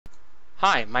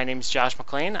Hi, my name is Josh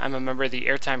McLean. I'm a member of the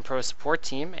Airtime Pro support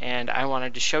team, and I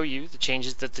wanted to show you the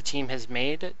changes that the team has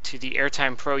made to the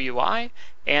Airtime Pro UI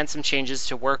and some changes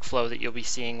to workflow that you'll be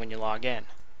seeing when you log in.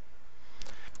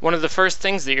 One of the first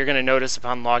things that you're going to notice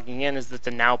upon logging in is that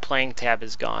the Now Playing tab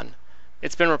is gone.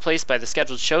 It's been replaced by the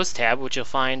Scheduled Shows tab, which you'll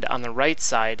find on the right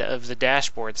side of the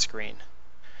dashboard screen.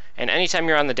 And anytime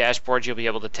you're on the dashboard, you'll be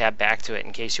able to tab back to it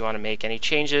in case you want to make any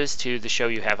changes to the show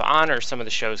you have on or some of the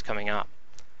shows coming up.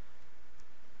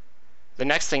 The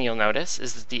next thing you'll notice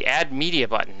is that the Add Media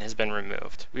button has been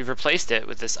removed. We've replaced it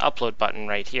with this Upload button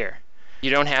right here. You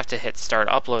don't have to hit Start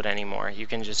Upload anymore. You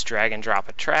can just drag and drop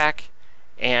a track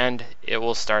and it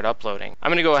will start uploading. I'm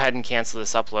going to go ahead and cancel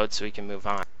this upload so we can move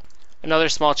on. Another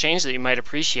small change that you might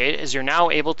appreciate is you're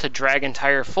now able to drag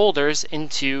entire folders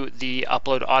into the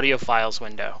Upload Audio Files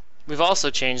window. We've also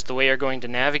changed the way you're going to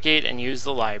navigate and use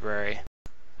the library.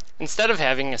 Instead of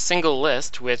having a single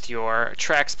list with your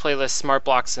tracks, playlists, smart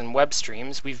blocks, and web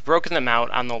streams, we've broken them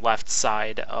out on the left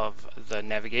side of the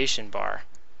navigation bar.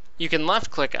 You can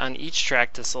left click on each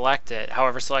track to select it.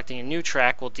 However, selecting a new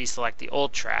track will deselect the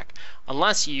old track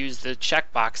unless you use the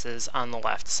checkboxes on the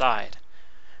left side.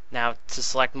 Now, to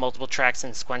select multiple tracks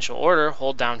in sequential order,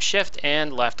 hold down Shift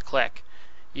and left click.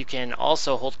 You can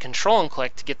also hold Control and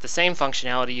click to get the same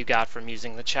functionality you got from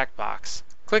using the checkbox.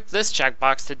 Click this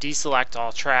checkbox to deselect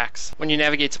all tracks. When you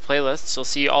navigate to playlists, you'll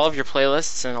see all of your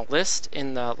playlists in a list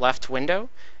in the left window.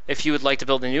 If you would like to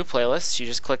build a new playlist, you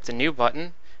just click the New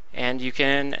button and you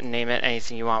can name it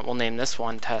anything you want. We'll name this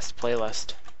one Test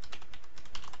Playlist.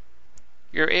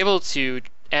 You're able to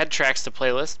add tracks to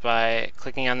playlists by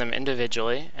clicking on them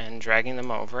individually and dragging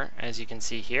them over, as you can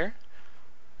see here.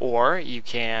 Or you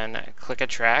can click a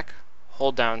track,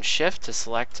 hold down Shift to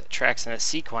select tracks in a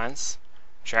sequence,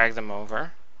 drag them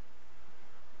over.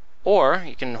 Or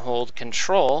you can hold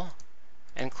Control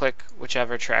and click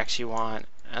whichever tracks you want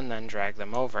and then drag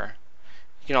them over.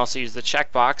 You can also use the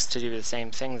checkbox to do the same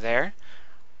thing there,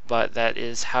 but that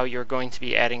is how you're going to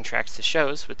be adding tracks to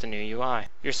shows with the new UI.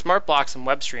 Your smart blocks and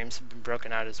web streams have been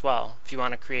broken out as well. If you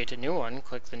want to create a new one,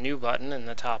 click the New button in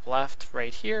the top left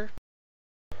right here.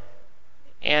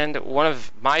 And one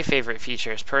of my favorite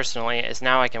features personally is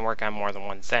now I can work on more than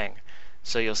one thing.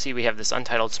 So you'll see we have this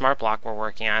untitled smart block we're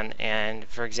working on, and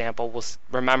for example, we'll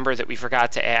remember that we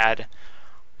forgot to add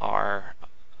our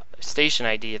station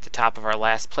ID at the top of our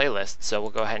last playlist. So we'll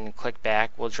go ahead and click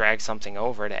back, we'll drag something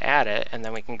over to add it, and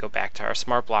then we can go back to our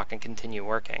smart block and continue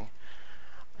working,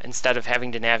 instead of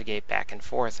having to navigate back and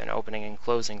forth and opening and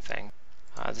closing things.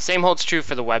 The same holds true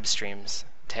for the Web Streams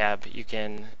tab. You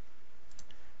can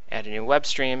add a new web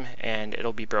stream and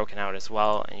it'll be broken out as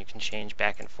well, and you can change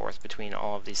back and forth between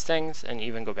all of these things and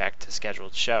even go back to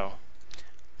scheduled show.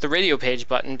 The radio page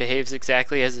button behaves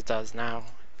exactly as it does now.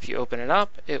 If you open it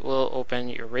up, it will open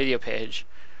your radio page.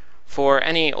 For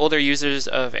any older users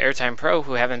of Airtime Pro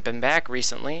who haven't been back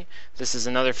recently, this is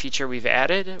another feature we've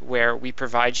added where we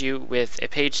provide you with a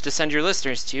page to send your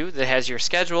listeners to that has your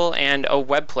schedule and a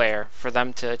web player for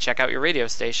them to check out your radio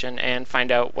station and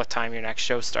find out what time your next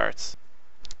show starts.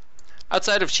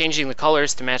 Outside of changing the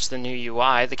colors to match the new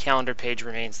UI, the calendar page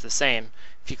remains the same.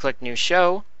 If you click New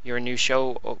Show, your new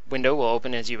show window will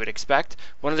open as you would expect.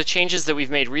 One of the changes that we've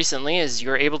made recently is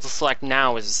you're able to select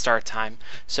now as a start time.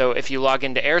 So if you log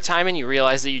into Airtime and you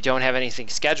realize that you don't have anything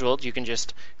scheduled, you can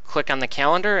just click on the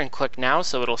calendar and click now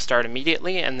so it'll start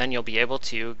immediately, and then you'll be able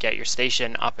to get your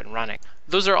station up and running.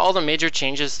 Those are all the major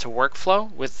changes to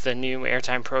workflow with the new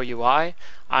Airtime Pro UI.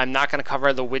 I'm not going to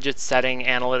cover the widget setting,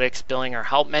 analytics, billing, or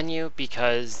help menu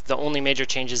because the only major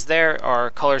changes there are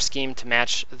color scheme to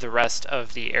match the rest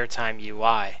of the Airtime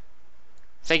UI.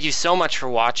 Thank you so much for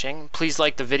watching. Please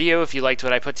like the video if you liked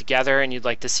what I put together and you'd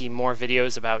like to see more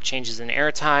videos about changes in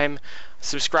Airtime.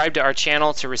 Subscribe to our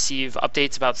channel to receive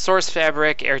updates about Source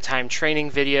Fabric, Airtime training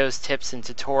videos, tips, and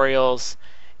tutorials.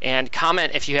 And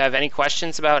comment if you have any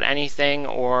questions about anything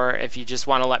or if you just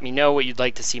want to let me know what you'd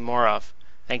like to see more of.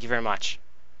 Thank you very much.